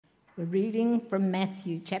We're reading from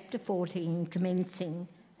Matthew chapter 14, commencing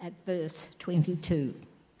at verse 22.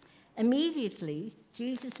 Immediately,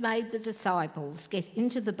 Jesus made the disciples get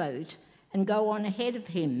into the boat and go on ahead of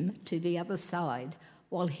him to the other side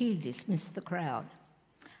while he dismissed the crowd.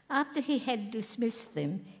 After he had dismissed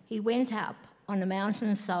them, he went up on a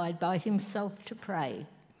mountainside by himself to pray.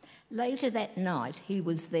 Later that night, he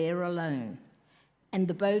was there alone, and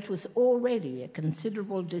the boat was already a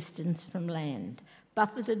considerable distance from land,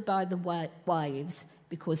 buffeted by the waves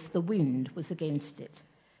because the wind was against it.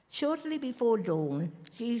 Shortly before dawn,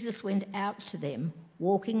 Jesus went out to them,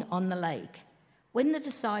 walking on the lake. When the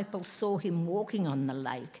disciples saw him walking on the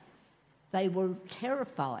lake, they were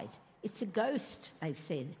terrified. "It's a ghost," they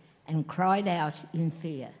said, and cried out in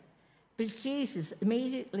fear. But Jesus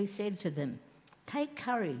immediately said to them, "Take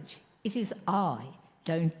courage, it is I,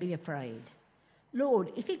 don't be afraid."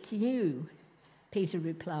 "Lord, if it's you," Peter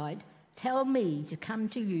replied, "tell me to come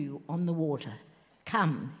to you on the water."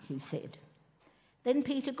 "Come," he said. Then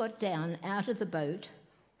Peter got down out of the boat,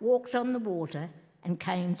 walked on the water, and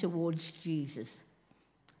came towards Jesus.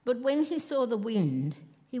 But when he saw the wind,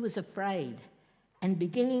 he was afraid, and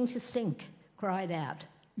beginning to sink, cried out,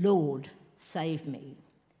 "Lord, save me."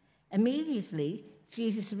 Immediately,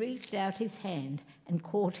 Jesus reached out his hand and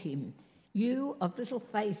caught him. "You of little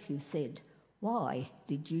faith," he said, "why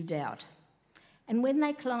did you doubt?" And when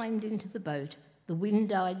they climbed into the boat, the wind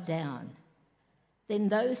died down. Then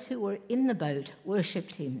those who were in the boat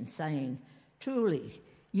worshipped him, saying, "Truly,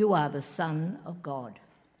 you are the Son of God."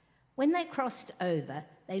 When they crossed over,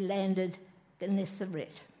 they landed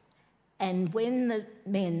Gennesaret. And when the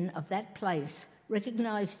men of that place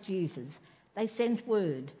recognized Jesus, they sent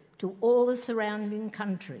word to all the surrounding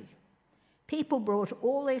country. People brought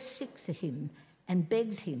all their sick to him and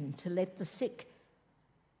begged him to let the sick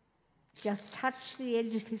just touch the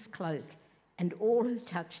edge of his cloak, and all who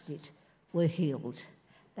touched it were healed.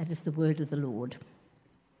 That is the word of the Lord.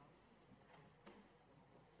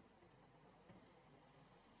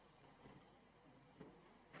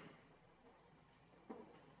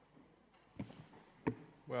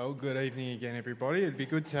 Well, good evening again, everybody. It'd be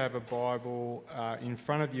good to have a Bible in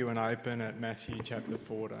front of you and open at Matthew chapter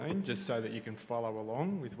 14, just so that you can follow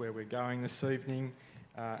along with where we're going this evening.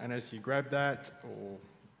 And as you grab that, or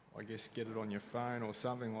I guess get it on your phone or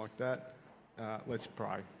something like that, let's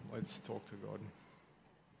pray. Let's talk to God.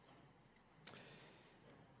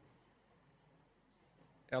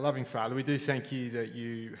 Our loving Father, we do thank you that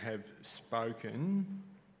you have spoken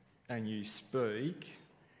and you speak,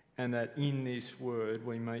 and that in this word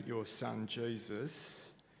we meet your Son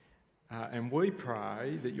Jesus, and we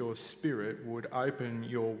pray that your Spirit would open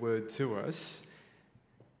your word to us,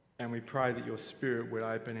 and we pray that your Spirit would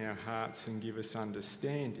open our hearts and give us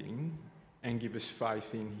understanding and give us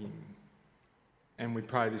faith in him. And we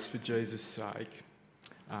pray this for Jesus' sake.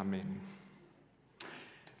 Amen.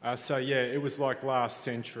 It was like last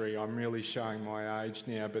century. I'm really showing my age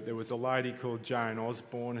now, but there was a lady called Joan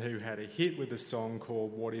Osborne who had a hit with a song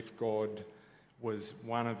called "What If God Was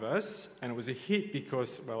One of Us?" And it was a hit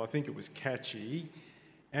because, well, I think it was catchy,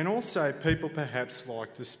 and also people perhaps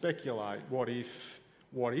like to speculate, what if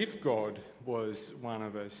God was one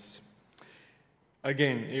of us?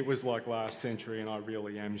 Again, it was like last century, and I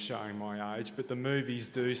really am showing my age, but the movies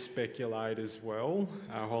do speculate as well.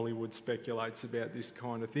 Hollywood speculates about this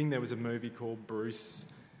kind of thing. There was a movie called Bruce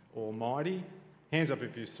Almighty. Hands up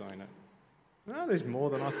if you've seen it. Oh, there's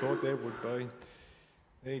more than I thought there would be.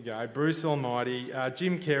 There you go, Bruce Almighty.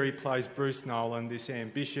 Jim Carrey plays Bruce Nolan, this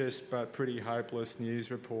ambitious but pretty hopeless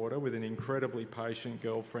news reporter with an incredibly patient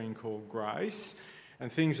girlfriend called Grace.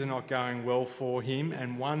 And things are not going well for him,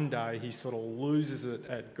 and one day he sort of loses it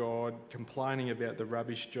at God, complaining about the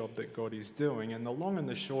rubbish job that God is doing. And the long and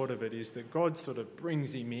the short of it is that God sort of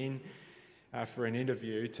brings him in for an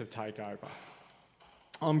interview to take over.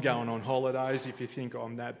 I'm going on holidays. If you think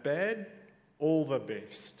I'm that bad, all the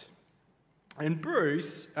best. And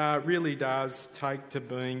Bruce really does take to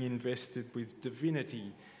being invested with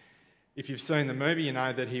divinity. If you've seen the movie, you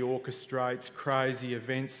know that he orchestrates crazy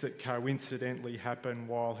events that coincidentally happen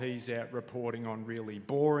while he's out reporting on really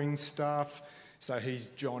boring stuff. So he's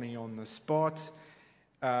Johnny on the spot.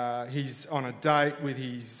 He's on a date with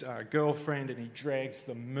his girlfriend, and he drags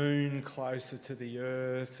the moon closer to the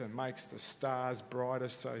earth and makes the stars brighter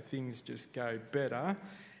so things just go better.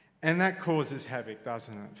 And that causes havoc,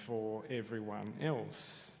 doesn't it, for everyone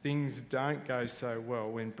else? Things don't go so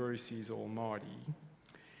well when Bruce is almighty.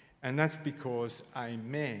 And that's because a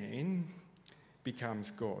man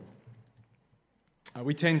becomes God.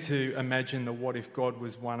 We tend to imagine the "what if God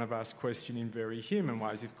was one of us" question in very human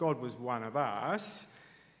ways. If God was one of us,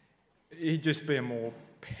 he'd just be a more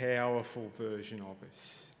powerful version of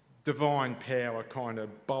us. Divine power kind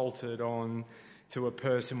of bolted on to a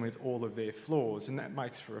person with all of their flaws, and that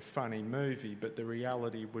makes for a funny movie, but the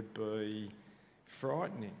reality would be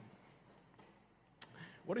frightening.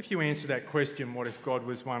 What if you answer that question, what if God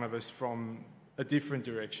was one of us, from a different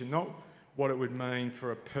direction? Not what it would mean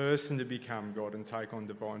for a person to become God and take on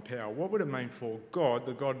divine power. What would it mean for God,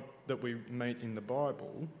 the God that we meet in the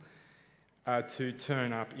Bible, to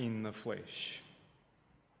turn up in the flesh?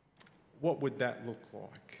 What would that look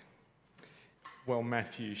like? Well,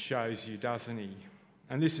 Matthew shows you, doesn't he?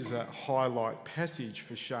 And this is a highlight passage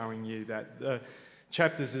for showing you that the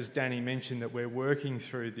chapters, as Danny mentioned, that we're working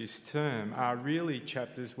through this term are really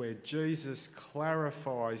chapters where Jesus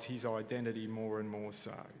clarifies his identity more and more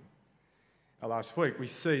so. Last week we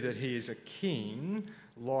see that he is a king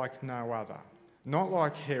like no other. Not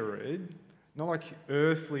like Herod, not like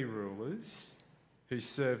earthly rulers who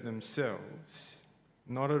serve themselves.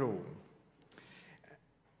 Not at all.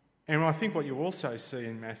 And I think what you also see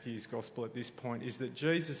in Matthew's gospel at this point is that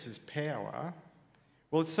Jesus' power,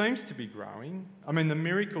 well, it seems to be growing. I mean, the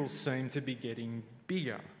miracles seem to be getting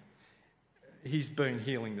bigger. He's been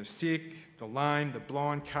healing the sick, the lame, the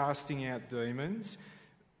blind, casting out demons,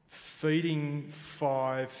 feeding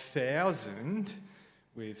 5,000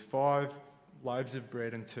 with 5 loaves of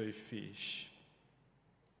bread and 2 fish.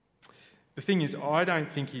 The thing is, I don't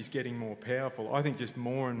think he's getting more powerful. I think just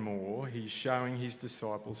more and more he's showing his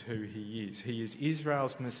disciples who he is. He is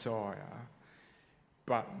Israel's Messiah,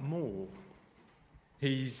 but more.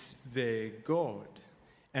 He's their God.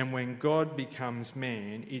 And when God becomes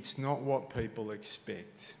man, it's not what people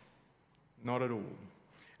expect. Not at all.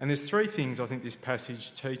 And there's 3 things I think this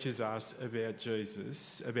passage teaches us about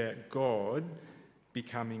Jesus, about God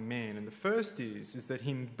becoming man. And the first is that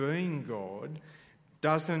him being God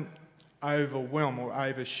doesn't overwhelm or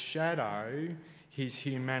overshadow his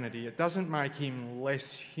humanity. It doesn't make him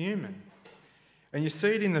less human. And you see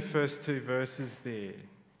it in the first 2 verses there,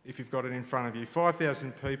 if you've got it in front of you.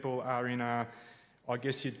 5,000 people are in I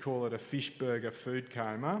guess you'd call it a fish burger food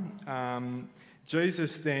coma.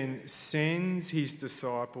 Jesus then sends his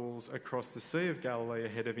disciples across the Sea of Galilee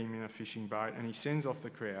ahead of him in a fishing boat, and he sends off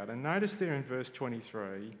the crowd. And notice there in verse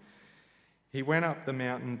 23, he went up the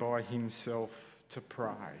mountain by himself to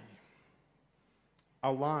pray.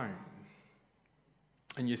 Alone.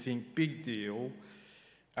 And you think, big deal,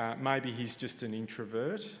 maybe he's just an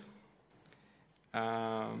introvert,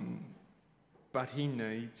 but he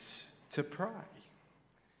needs to pray.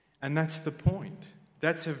 And that's the point.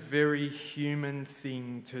 That's a very human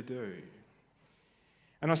thing to do.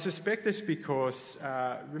 And I suspect this because,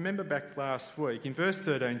 remember back last week, in verse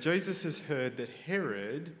 13, Jesus has heard that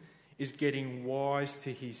Herod is getting wise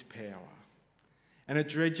to his power. And it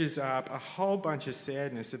dredges up a whole bunch of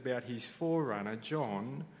sadness about his forerunner,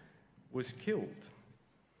 John, was killed.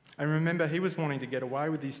 And remember, he was wanting to get away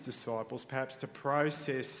with his disciples, perhaps to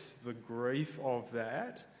process the grief of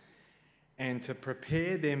that and to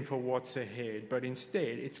prepare them for what's ahead. But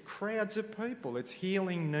instead, it's crowds of people. It's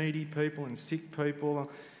healing needy people and sick people.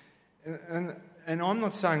 And I'm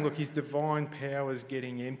not saying, look, his divine power is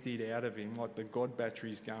getting emptied out of him, like the God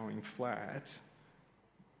battery's going flat.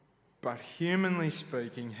 But humanly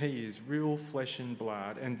speaking, he is real flesh and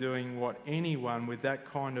blood and doing what anyone with that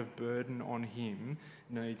kind of burden on him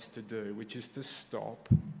needs to do, which is to stop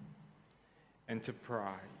and to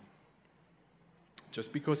pray.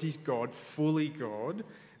 Just because he's God, fully God,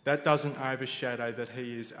 that doesn't overshadow that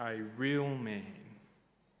he is a real man.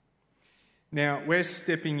 Now, we're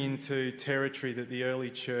stepping into territory that the early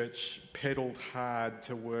church pedalled hard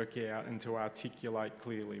to work out and to articulate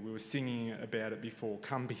clearly. We were singing about it before.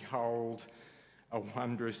 Come behold a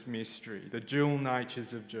wondrous mystery, the dual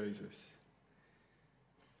natures of Jesus.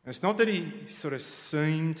 And it's not that he sort of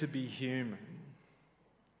seemed to be human.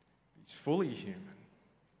 He's fully human.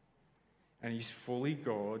 And he's fully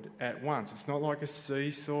God at once. It's not like a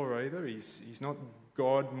seesaw either. He's not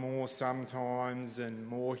God more sometimes and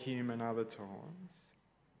more human other times.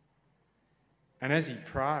 And as he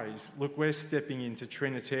prays, look, we're stepping into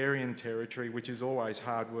Trinitarian territory, which is always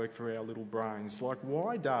hard work for our little brains. Like,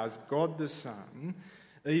 why does God the Son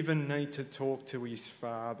even need to talk to his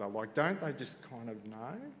Father? Like, don't they just kind of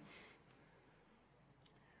know?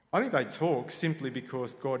 I think they talk simply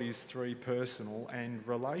because God is three-personal and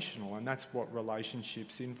relational, and that's what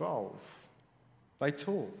relationships involve. They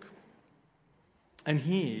talk. And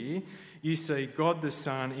here you see God the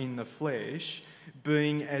Son in the flesh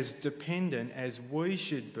being as dependent as we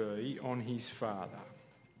should be on his Father.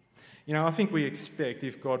 You know, I think we expect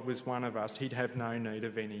if God was one of us, he'd have no need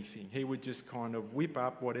of anything. He would just kind of whip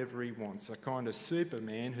up whatever he wants, a kind of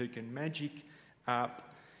Superman who can magic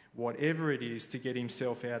up whatever it is, to get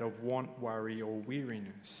himself out of want, worry, or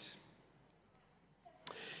weariness.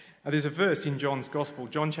 There's a verse in John's Gospel,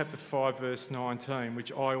 John chapter 5, verse 19,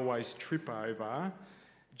 which I always trip over.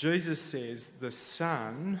 Jesus says, the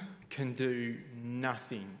Son can do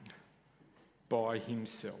nothing by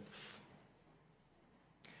himself.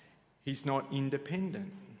 He's not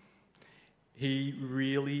independent. He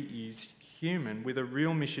really is human with a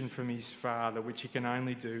real mission from his Father, which he can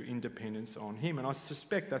only do in dependence on him. And I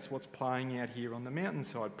suspect that's what's playing out here on the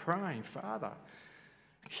mountainside, praying, Father,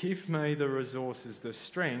 give me the resources, the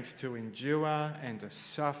strength to endure and to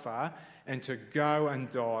suffer and to go and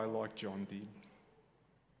die like John did.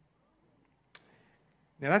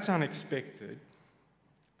 Now that's unexpected,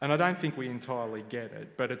 and I don't think we entirely get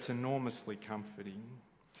it, but it's enormously comforting,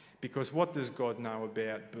 because what does God know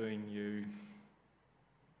about being you?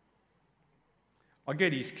 I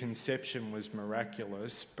get his conception was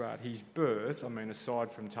miraculous, but his birth,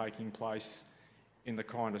 aside from taking place in the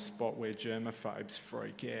kind of spot where germaphobes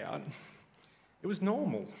freak out, it was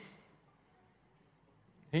normal.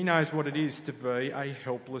 He knows what it is to be a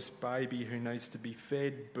helpless baby who needs to be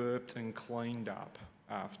fed, burped and cleaned up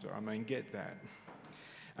after. Get that.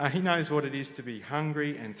 He knows what it is to be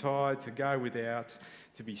hungry and tired, to go without,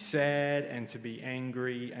 to be sad and to be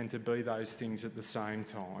angry and to be those things at the same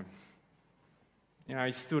time.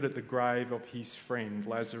 He stood at the grave of his friend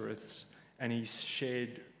Lazarus and he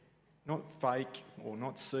shed not fake or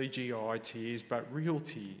not CGI tears, but real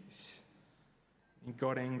tears. He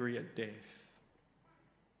got angry at death.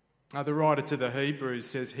 The writer to the Hebrews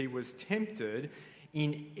says he was tempted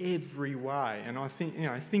in every way. And I think,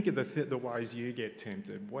 think of the ways you get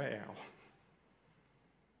tempted. Wow.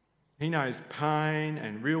 He knows pain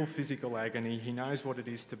and real physical agony. He knows what it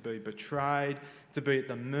is to be betrayed, to be at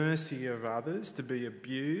the mercy of others, to be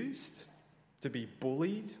abused, to be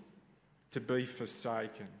bullied, to be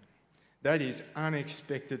forsaken. That is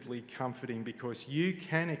unexpectedly comforting, because you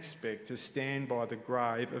can expect to stand by the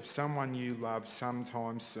grave of someone you love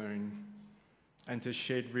sometime soon and to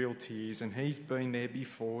shed real tears, and he's been there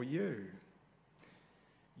before you.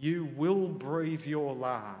 You will breathe your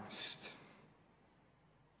last,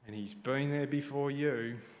 and he's been there before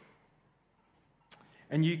you.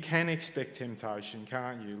 And you can expect temptation,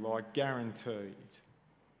 can't you? Like, guaranteed.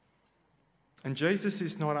 And Jesus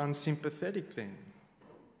is not unsympathetic then.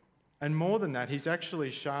 And more than that, he's actually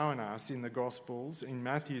shown us in the Gospels, in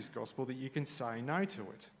Matthew's Gospel, that you can say no to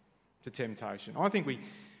it, to temptation. I think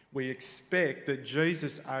we expect that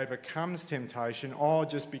Jesus overcomes temptation,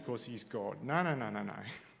 just because he's God. No.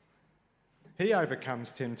 He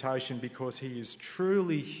overcomes temptation because he is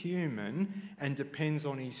truly human and depends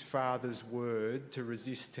on his Father's word to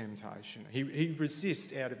resist temptation. He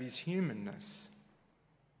resists out of his humanness.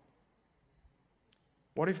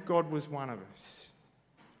 What if God was one of us?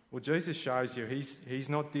 Well, Jesus shows you he's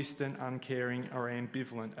not distant, uncaring or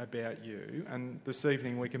ambivalent about you, and this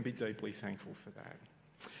evening we can be deeply thankful for that.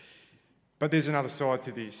 But there's another side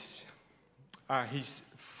to this. He's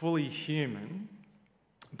fully human,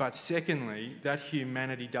 but secondly, that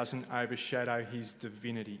humanity doesn't overshadow his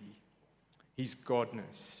divinity, his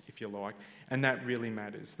godness, if you like, and that really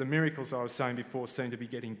matters. The miracles I was saying before seem to be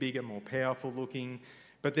getting bigger, more powerful looking,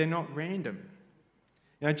 but they're not random.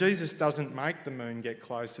 Jesus doesn't make the moon get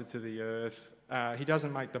closer to the earth. He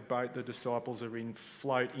doesn't make the boat the disciples are in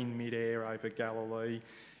float in midair over Galilee.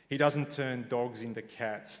 He doesn't turn dogs into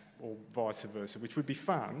cats or vice versa, which would be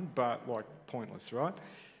fun, but pointless, right?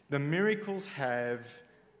 The miracles have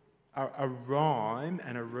a rhyme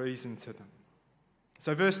and a reason to them.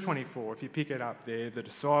 So verse 24, if you pick it up there, the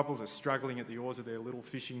disciples are struggling at the oars of their little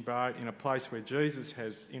fishing boat in a place where Jesus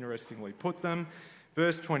has interestingly put them.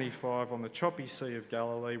 Verse 25, on the choppy sea of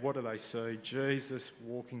Galilee, what do they see? Jesus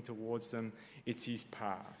walking towards them. It's his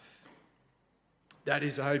path. That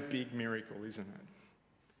is a big miracle, isn't it?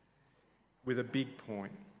 With a big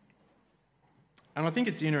point. And I think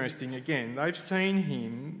it's interesting, again, they've seen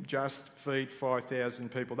him just feed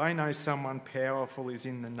 5,000 people. They know someone powerful is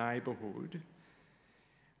in the neighbourhood.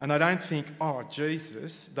 And they don't think, oh,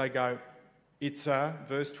 Jesus. They go, it's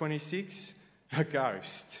verse 26, a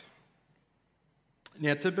ghost.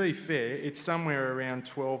 Now, to be fair, it's somewhere around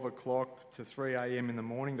 12 o'clock to 3 a.m. in the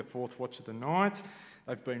morning, the fourth watch of the night.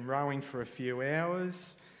 They've been rowing for a few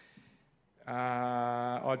hours.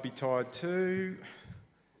 I'd be tired too.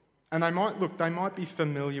 And they might be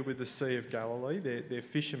familiar with the Sea of Galilee. They're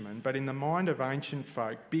fishermen. But in the mind of ancient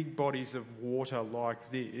folk, big bodies of water like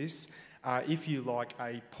this are, if you like,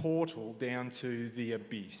 a portal down to the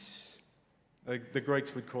abyss. The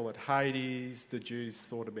Greeks would call it Hades. The Jews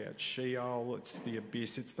thought about Sheol. It's the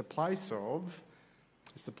abyss. It's the place of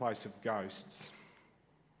ghosts.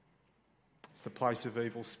 It's the place of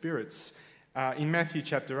evil spirits. In Matthew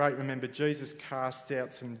chapter 8, remember, Jesus cast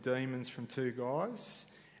out some demons from two guys,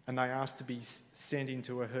 and they asked to be sent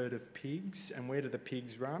into a herd of pigs. And where do the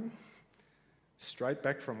pigs run? Straight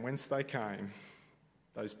back from whence they came,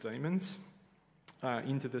 those demons,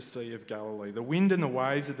 into the Sea of Galilee. The wind and the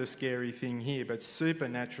waves are the scary thing here, but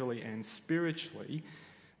supernaturally and spiritually,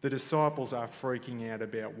 the disciples are freaking out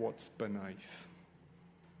about what's beneath.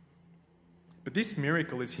 But this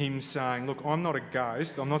miracle is him saying, look, I'm not a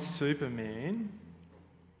ghost, I'm not Superman,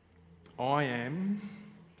 I am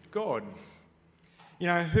God. You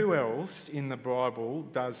know, who else in the Bible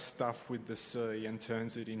does stuff with the sea and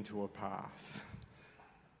turns it into a path?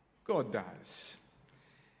 God does.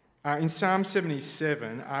 In Psalm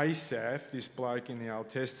 77, Asaph, this bloke in the Old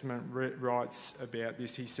Testament, writes about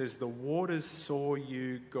this. He says, the waters saw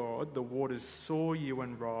you, God, the waters saw you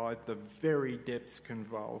and writhed, the very depths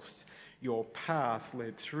convulsed. Your path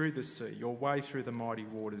led through the sea, your way through the mighty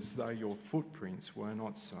waters, though your footprints were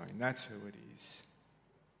not seen. That's who it is.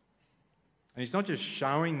 And he's not just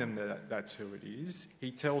showing them that that's who it is.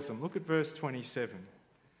 He tells them, look at verse 27.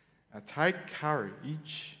 Take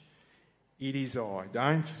courage. It is I.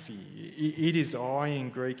 Don't fear. It is I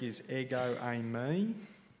in Greek is ego eimi.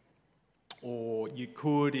 Or you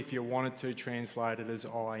could, if you wanted to, translate it as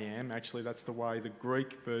I am. Actually, that's the way the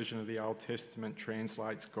Greek version of the Old Testament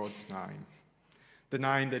translates God's name. The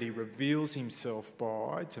name that he reveals himself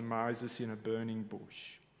by to Moses in a burning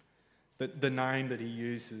bush. The name that he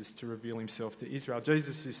uses to reveal himself to Israel.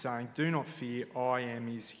 Jesus is saying, do not fear, I am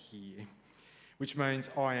is here. Which means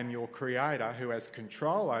I am your creator who has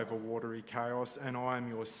control over watery chaos, and I am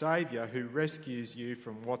your saviour who rescues you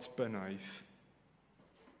from what's beneath,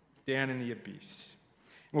 down in the abyss.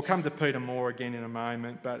 We'll come to Peter more again in a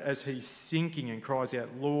moment, but as he's sinking and cries out,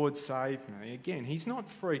 Lord, save me, again, he's not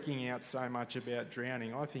freaking out so much about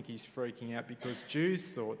drowning. I think he's freaking out because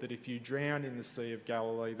Jews thought that if you drowned in the Sea of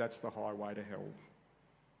Galilee, that's the highway to hell.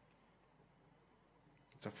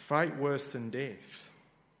 It's a fate worse than death.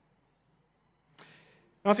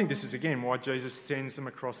 I think this is, again, why Jesus sends them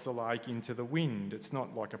across the lake into the wind. It's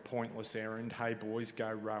not like a pointless errand, hey boys,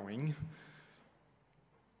 go rowing.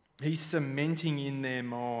 He's cementing in their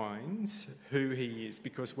minds who he is,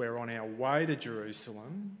 because we're on our way to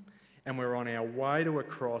Jerusalem and we're on our way to a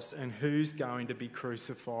cross, and who's going to be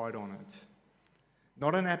crucified on it.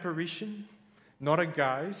 Not an apparition, not a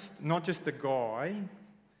ghost, not just a guy,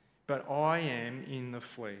 but I am in the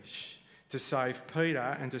flesh, to save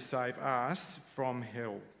Peter and to save us from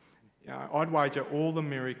hell. I'd wager all the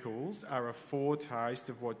miracles are a foretaste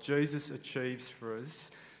of what Jesus achieves for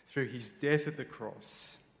us through his death at the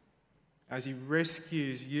cross, as he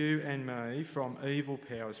rescues you and me from evil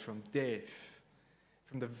powers, from death,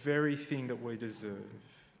 from the very thing that we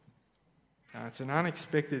deserve. It's an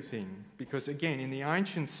unexpected thing because, again, in the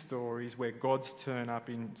ancient stories where gods turn up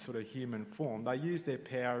in sort of human form, they use their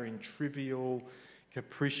power in trivial,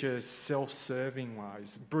 capricious, self-serving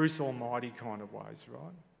ways, Bruce Almighty kind of ways,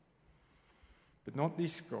 right? But not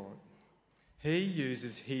this God. He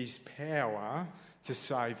uses his power to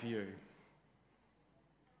save you.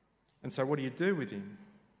 And so what do you do with him,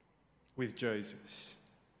 with Jesus?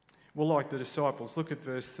 Well, like the disciples, look at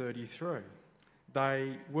verse 33.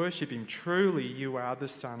 They worship him. Truly, you are the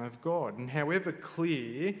Son of God. And however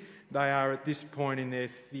clear they are at this point in their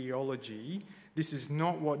theology, this is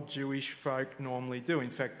not what Jewish folk normally do. In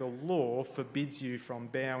fact, the law forbids you from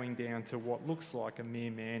bowing down to what looks like a mere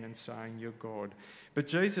man and saying you're God. But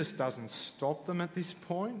Jesus doesn't stop them at this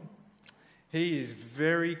point. He is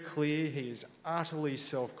very clear. He is utterly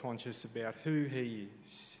self-conscious about who he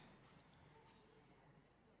is.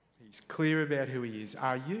 He's clear about who he is.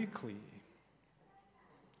 Are you clear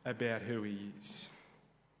about who he is?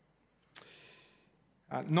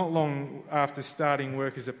 Not long after starting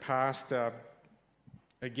work as a pastor,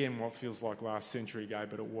 again, what feels like last century ago,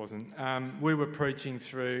 but it wasn't. We were preaching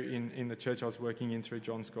through, in the church I was working in, through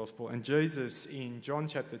John's Gospel. And Jesus, in John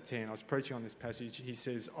chapter 10, I was preaching on this passage, he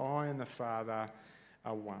says, I and the Father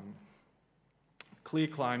are one. Clear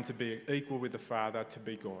claim to be equal with the Father, to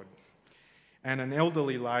be God. And an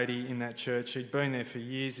elderly lady in that church, she'd been there for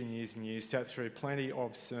years and years and years, sat through plenty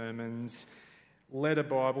of sermons, led a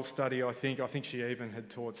Bible study, I think she even had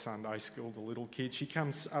taught Sunday school to little kids. She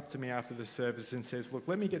comes up to me after the service and says, look,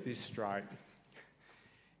 let me get this straight.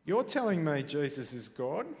 You're telling me Jesus is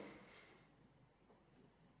God?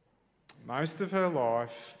 Most of her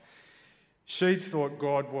life, she'd thought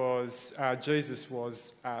Jesus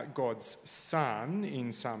was God's son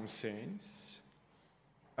in some sense,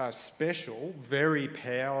 special, very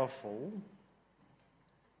powerful,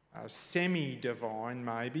 semi-divine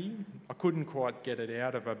maybe. I couldn't quite get it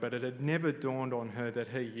out of her, but it had never dawned on her that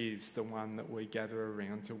he is the one that we gather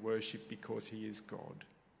around to worship because he is God.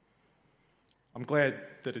 I'm glad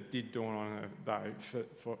that it did dawn on her, though,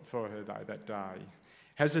 for her, though, that day.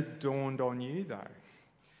 Has it dawned on you, though?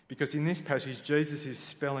 Because in this passage, Jesus is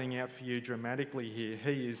spelling out for you dramatically here,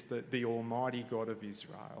 he is the Almighty God of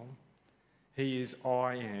Israel. He is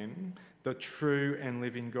I am, the true and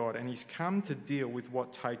living God. And he's come to deal with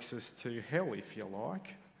what takes us to hell, if you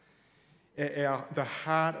like. The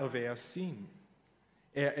heart of our sin.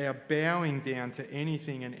 Our bowing down to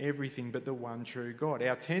anything and everything but the one true God.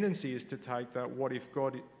 Our tendency is to take that what if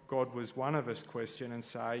God was one of us question and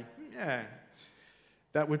say, yeah,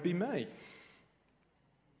 that would be me.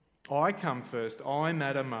 I come first, I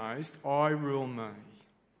matter most, I rule me.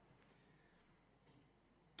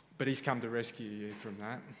 But he's come to rescue you from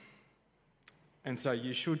that. And so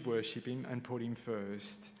you should worship him and put him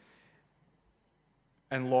first.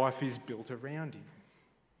 And life is built around him.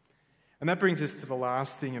 And that brings us to the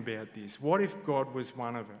last thing about this. What if God was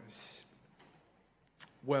one of us?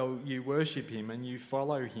 Well, you worship him and you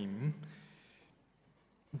follow him.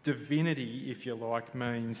 Divinity, if you like,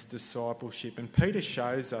 means discipleship. And Peter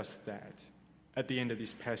shows us that at the end of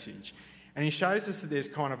this passage. And he shows us that there's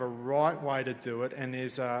kind of a right way to do it and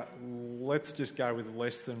there's a let's just go with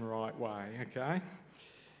less than right way, okay?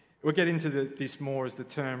 We'll get into this more as the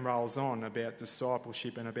term rolls on about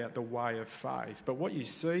discipleship and about the way of faith. But what you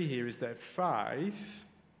see here is that faith,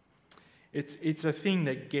 it's a thing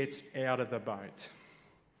that gets out of the boat.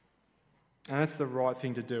 And that's the right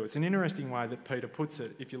thing to do. It's an interesting way that Peter puts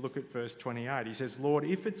it. If you look at verse 28, he says, Lord,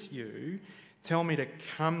 if it's you, tell me to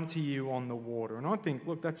come to you on the water. And I think,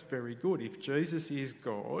 look, that's very good. If Jesus is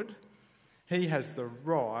God, he has the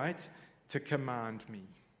right to command me,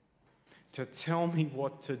 to tell me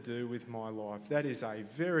what to do with my life. That is a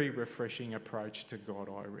very refreshing approach to God,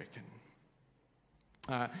 I reckon.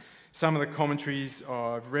 Some of the commentaries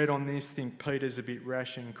I've read on this think Peter's a bit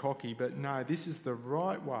rash and cocky, but no, this is the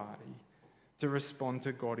right way to respond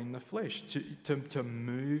to God in the flesh, to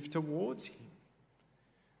move towards him.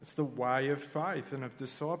 It's the way of faith and of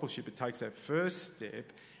discipleship. It takes that first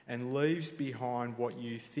step and leaves behind what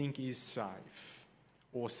you think is safe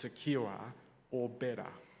or secure or better.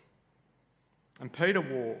 And Peter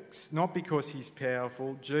walks, not because he's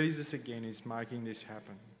powerful. Jesus, again, is making this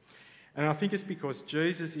happen. And I think it's because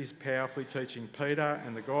Jesus is powerfully teaching Peter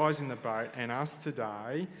and the guys in the boat and us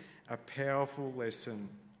today a powerful lesson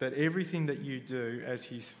that everything that you do as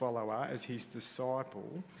his follower, as his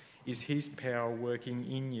disciple, is his power working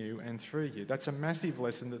in you and through you. That's a massive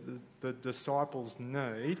lesson that the disciples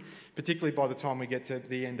need, particularly by the time we get to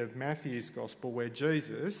the end of Matthew's gospel, where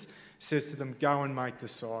Jesus says to them, go and make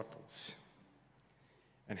disciples.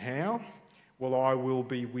 And how? Well, I will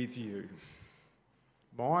be with you.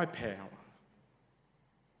 My power.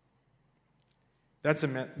 That's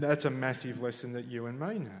a massive lesson that you and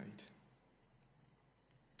me need.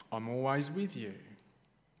 I'm always with you.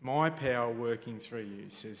 My power working through you,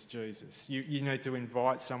 says Jesus. You need to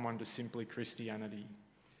invite someone to Simply Christianity.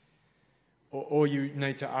 Or you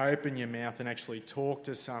need to open your mouth and actually talk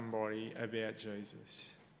to somebody about Jesus.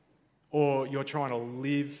 Or you're trying to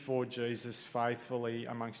live for Jesus faithfully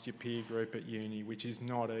amongst your peer group at uni, which is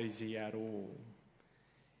not easy at all.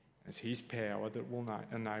 It's his power that will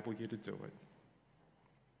enable you to do it.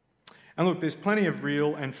 And look, there's plenty of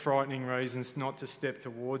real and frightening reasons not to step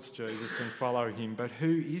towards Jesus and follow him, but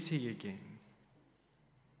who is he again?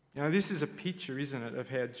 You know, this is a picture, isn't it, of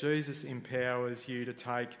how Jesus empowers you to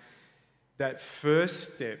take that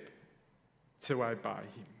first step to obey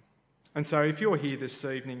him. And so if you're here this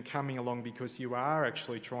evening coming along because you are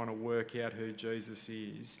actually trying to work out who Jesus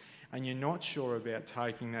is and you're not sure about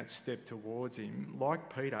taking that step towards him,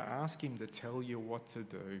 like Peter, ask him to tell you what to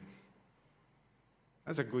do.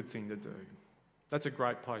 That's a good thing to do. That's a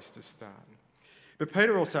great place to start. But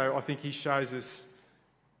Peter also, I think he shows us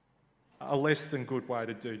a less than good way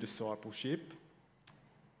to do discipleship,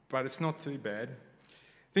 but it's not too bad.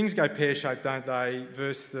 Things go pear-shaped, don't they?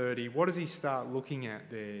 Verse 30, what does he start looking at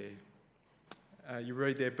there? You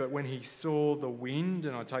read there, but when he saw the wind,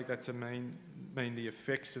 and I take that to mean the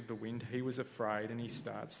effects of the wind, he was afraid and he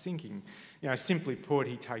starts sinking. You know, simply put,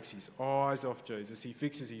 he takes his eyes off Jesus. He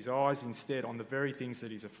fixes his eyes instead on the very things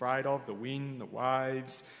that he's afraid of, the wind, the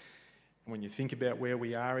waves. And when you think about where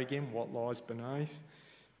we are again, what lies beneath.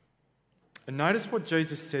 And notice what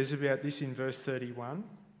Jesus says about this in verse 31.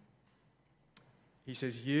 He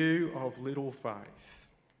says, you of little faith.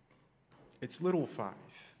 It's little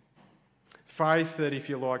faith. Faith that, if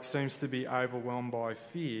you like, seems to be overwhelmed by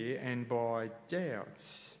fear and by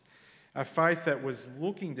doubts. A faith that was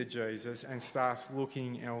looking to Jesus and starts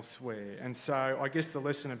looking elsewhere. And so I guess the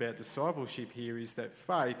lesson about discipleship here is that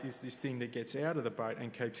faith is this thing that gets out of the boat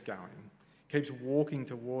and keeps going, keeps walking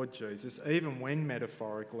toward Jesus, even when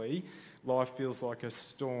metaphorically life feels like a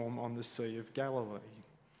storm on the Sea of Galilee.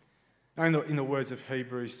 In the words of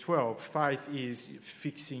Hebrews 12, faith is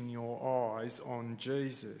fixing your eyes on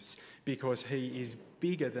Jesus because he is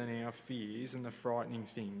bigger than our fears and the frightening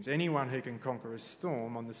things. Anyone who can conquer a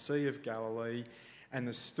storm on the Sea of Galilee and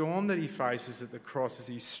the storm that he faces at the cross as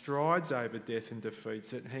he strides over death and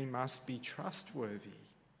defeats it, he must be trustworthy.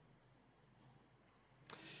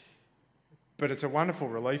 But it's a wonderful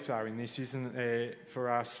relief, though, in this, isn't it,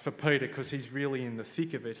 for us, for Peter, because he's really in the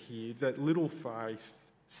thick of it here, that little faith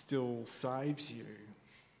still saves you.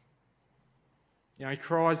 You know, he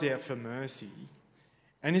cries out for mercy.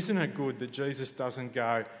 And isn't it good that Jesus doesn't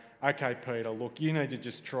go, okay, Peter, look, you need to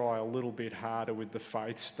just try a little bit harder with the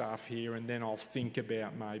faith stuff here and then I'll think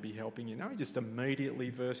about maybe helping you. No, he just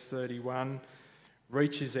immediately, verse 31,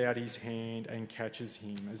 reaches out his hand and catches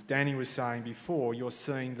him. As Danny was saying before, you're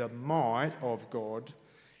seeing the might of God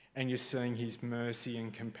and you're seeing his mercy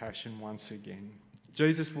and compassion once again.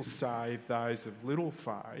 Jesus will save those of little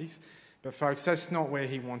faith, but folks, that's not where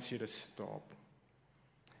he wants you to stop.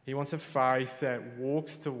 He wants a faith that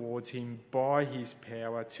walks towards him by his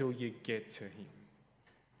power till you get to him.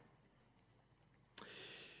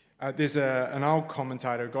 There's an old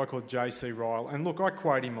commentator, a guy called J.C. Ryle, and look, I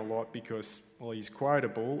quote him a lot because, well, he's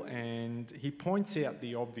quotable, and he points out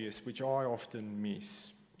the obvious, which I often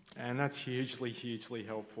miss, and that's hugely, hugely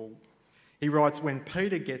helpful. He writes, when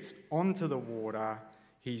Peter gets onto the water,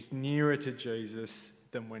 he's nearer to Jesus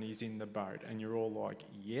than when he's in the boat. And you're all like,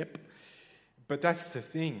 yep. But that's the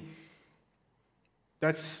thing.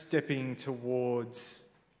 That's stepping towards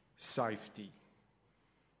safety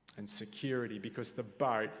and security because the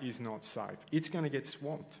boat is not safe. It's going to get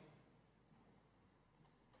swamped.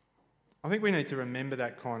 I think we need to remember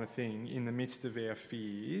that kind of thing in the midst of our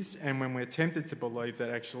fears and when we're tempted to believe that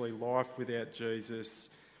actually life without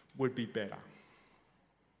Jesus would be better.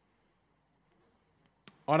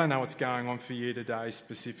 I don't know what's going on for you today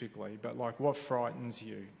specifically, but like what frightens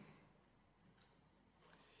you?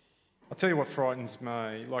 I'll tell you what frightens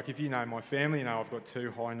me. Like if you know my family, you know I've got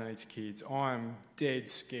 2 high needs kids. I'm dead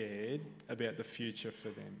scared about the future for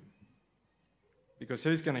them. Because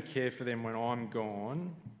who's going to care for them when I'm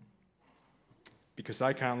gone? Because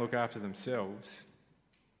they can't look after themselves.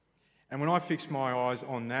 And when I fix my eyes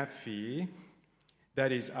on that fear,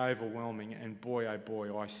 that is overwhelming, and boy, oh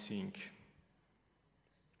boy, I sink.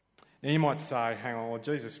 Now you might say, hang on, well,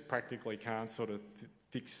 Jesus practically can't sort of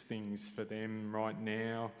fix things for them right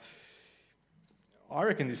now. I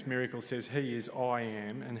reckon this miracle says he is I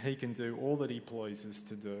am, and he can do all that he pleases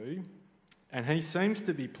to do, and he seems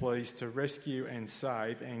to be pleased to rescue and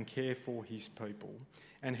save and care for his people.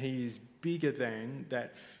 And he is bigger than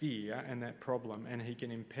that fear and that problem, and he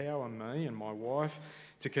can empower me and my wife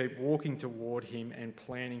to keep walking toward him and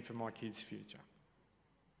planning for my kids' future.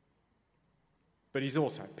 But he's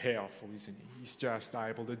also powerful, isn't he? He's just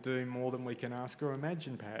able to do more than we can ask or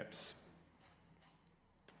imagine, perhaps.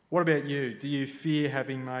 What about you? Do you fear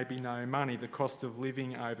having maybe no money, the cost of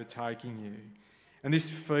living overtaking you? And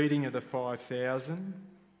this feeding of the 5,000,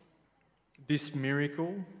 this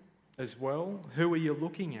miracle as well, who are you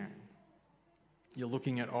looking at? You're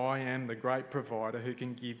looking at I am the great provider who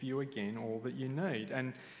can give you again all that you need.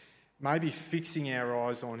 And maybe fixing our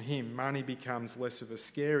eyes on him, money becomes less of a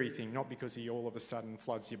scary thing, not because he all of a sudden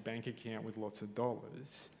floods your bank account with lots of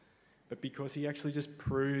dollars, but because he actually just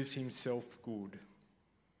proves himself good.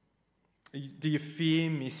 Do you fear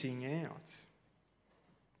missing out?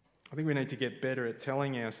 I think we need to get better at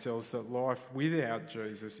telling ourselves that life without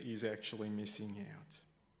Jesus is actually missing out.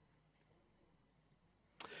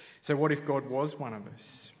 So what if God was one of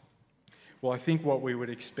us? Well, I think what we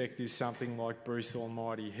would expect is something like Bruce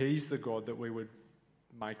Almighty. He's the God that we would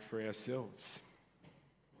make for ourselves.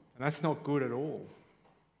 And that's not good at all.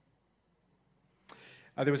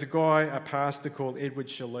 There was a pastor called Edward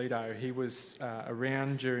Shalito. He was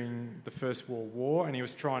around during the First World War, and he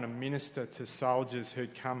was trying to minister to soldiers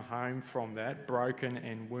who'd come home from that, broken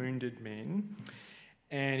and wounded men.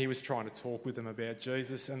 And he was trying to talk with them about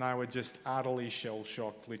Jesus, and they were just utterly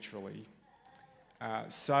shell-shocked, literally.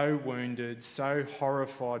 So wounded, so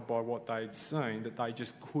horrified by what they'd seen that they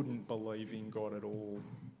just couldn't believe in God at all.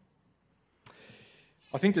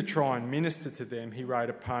 I think to try and minister to them, he wrote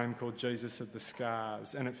a poem called Jesus of the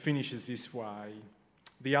Scars, and it finishes this way.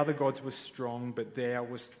 The other gods were strong, but thou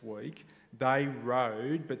wast weak. They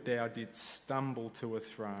rode, but thou didst stumble to a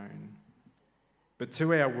throne. But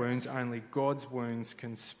to our wounds, only God's wounds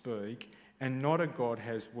can speak, and not a God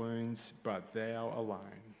has wounds, but thou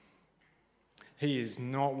alone. He is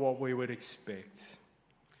not what we would expect.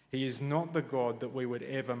 He is not the God that we would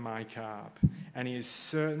ever make up, and he is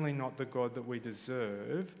certainly not the God that we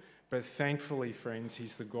deserve, but thankfully, friends,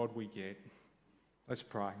 he's the God we get. Let's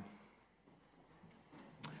pray.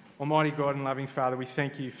 Almighty God and loving Father, we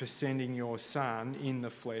thank you for sending your Son in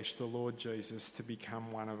the flesh, the Lord Jesus, to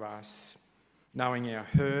become one of us, knowing our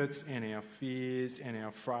hurts and our fears and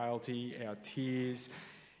our frailty, our tears,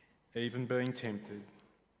 even being tempted.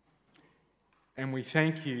 And we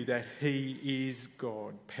thank you that he is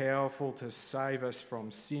God, powerful to save us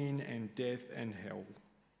from sin and death and hell.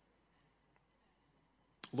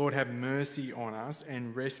 Lord, have mercy on us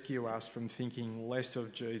and rescue us from thinking less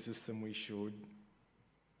of Jesus than we should.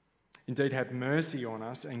 Indeed, have mercy on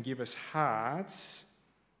us and give us hearts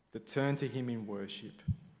that turn to him in worship.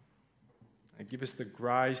 And give us the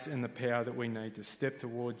grace and the power that we need to step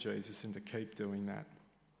toward Jesus and to keep doing that.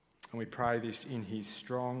 And we pray this in his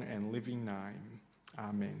strong and living name.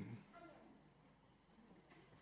 Amen.